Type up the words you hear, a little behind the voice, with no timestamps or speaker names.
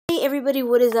Hey everybody,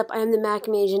 what is up? I am the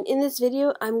MacMage, and in this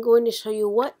video I'm going to show you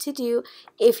what to do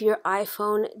if your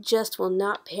iPhone just will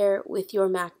not pair with your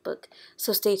MacBook.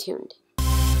 So stay tuned.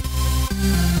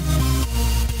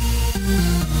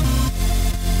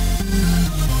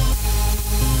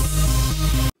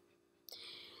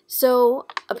 So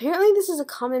apparently this is a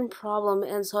common problem,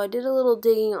 and so I did a little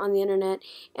digging on the internet,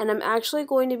 and I'm actually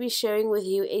going to be sharing with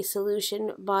you a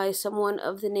solution by someone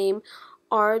of the name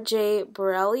R.J.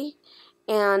 Borelli.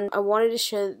 And I wanted to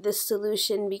share this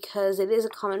solution because it is a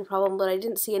common problem, but I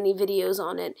didn't see any videos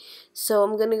on it. So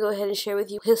I'm going to go ahead and share with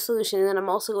you his solution, and then I'm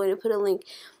also going to put a link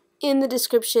in the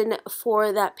description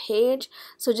for that page.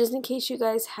 So just in case you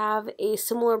guys have a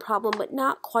similar problem, but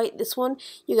not quite this one,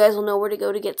 you guys will know where to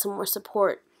go to get some more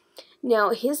support.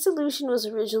 Now, his solution was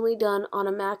originally done on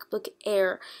a MacBook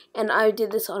Air, and I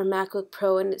did this on a MacBook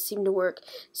Pro, and it seemed to work.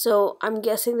 So I'm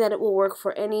guessing that it will work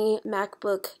for any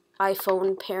MacBook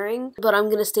iPhone pairing, but I'm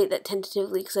going to state that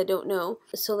tentatively because I don't know.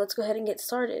 So let's go ahead and get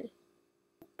started.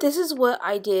 This is what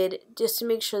I did just to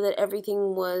make sure that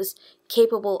everything was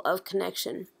capable of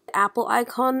connection. Apple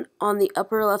icon on the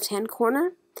upper left hand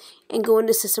corner and go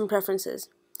into System Preferences.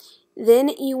 Then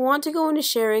you want to go into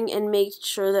Sharing and make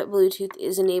sure that Bluetooth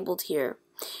is enabled here,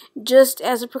 just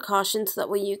as a precaution so that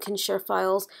way you can share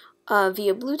files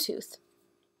via Bluetooth.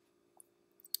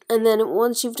 And then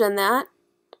once you've done that,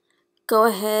 go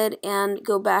ahead and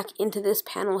go back into this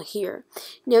panel here.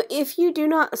 Now, if you do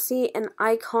not see an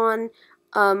icon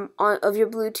of your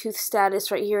Bluetooth status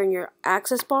right here in your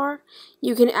access bar,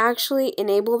 you can actually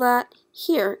enable that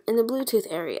here in the Bluetooth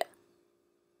area.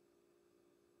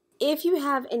 If you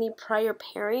have any prior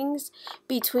pairings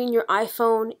between your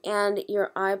iPhone and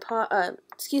your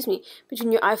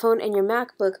between your iPhone and your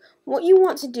MacBook, what you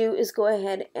want to do is go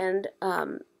ahead and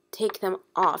take them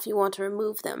off. You want to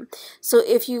remove them. So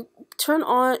if you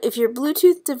if your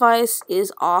Bluetooth device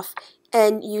is off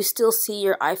and you still see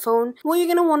your iPhone, what you're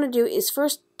going to want to do is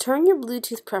first turn your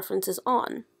Bluetooth preferences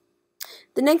on.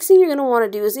 The next thing you're going to want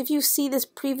to do is, if you see this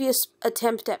previous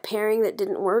attempt at pairing that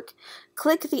didn't work,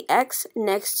 click the X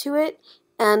next to it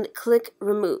and click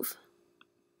Remove.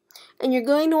 And you're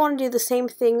going to want to do the same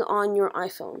thing on your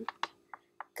iPhone.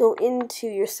 Go into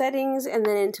your settings and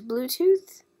then into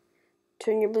Bluetooth.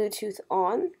 Turn your Bluetooth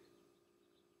on.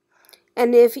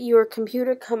 And if your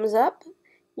computer comes up,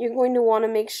 you're going to want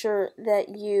to make sure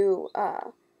that you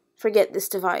forget this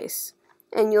device.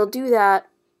 And you'll do that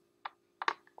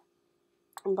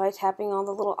by tapping on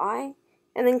the little I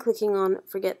and then clicking on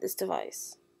Forget this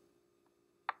device.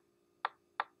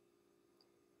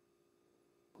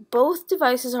 Both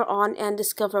devices are on and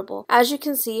discoverable. As you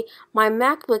can see, my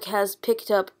MacBook has picked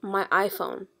up my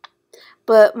iPhone,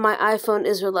 but my iPhone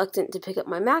is reluctant to pick up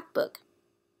my MacBook.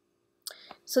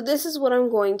 So this is what I'm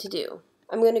going to do.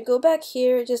 I'm going to go back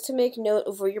here just to make note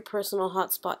of where your personal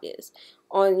hotspot is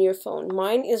on your phone.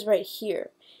 Mine is right here.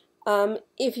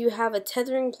 If you have a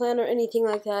tethering plan or anything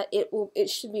like that, it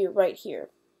should be right here.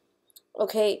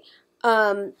 Okay.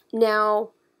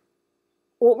 Now,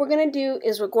 what we're going to do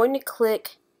is we're going to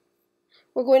click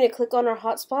on our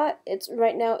hotspot.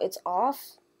 Right now it's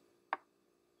off.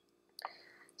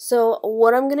 So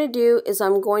what I'm going to do is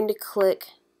I'm going to click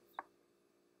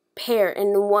pair,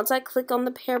 and once I click on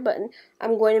the pair button,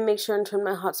 I'm going to make sure and turn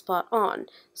my hotspot on.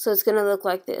 So it's going to look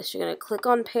like this. You're going to click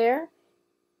on pair,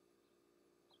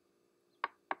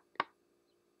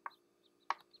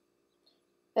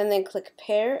 and then click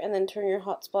pair, and then turn your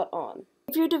hotspot on.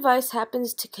 If your device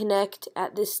happens to connect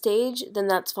at this stage, then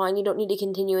that's fine. You don't need to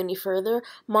continue any further.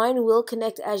 Mine will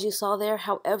connect as you saw there,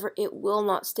 however, it will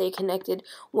not stay connected,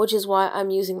 which is why I'm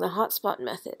using the hotspot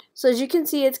method. So as you can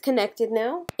see, it's connected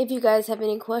now. If you guys have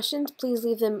any questions, please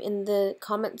leave them in the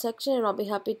comment section, and I'll be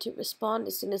happy to respond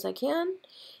as soon as I can.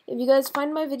 If you guys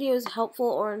find my videos helpful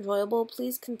or enjoyable,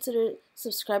 please consider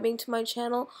subscribing to my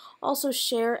channel. Also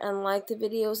share and like the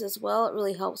videos as well. It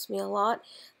really helps me a lot.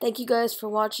 Thank you guys for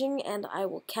watching, and I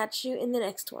will catch you in the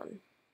next one.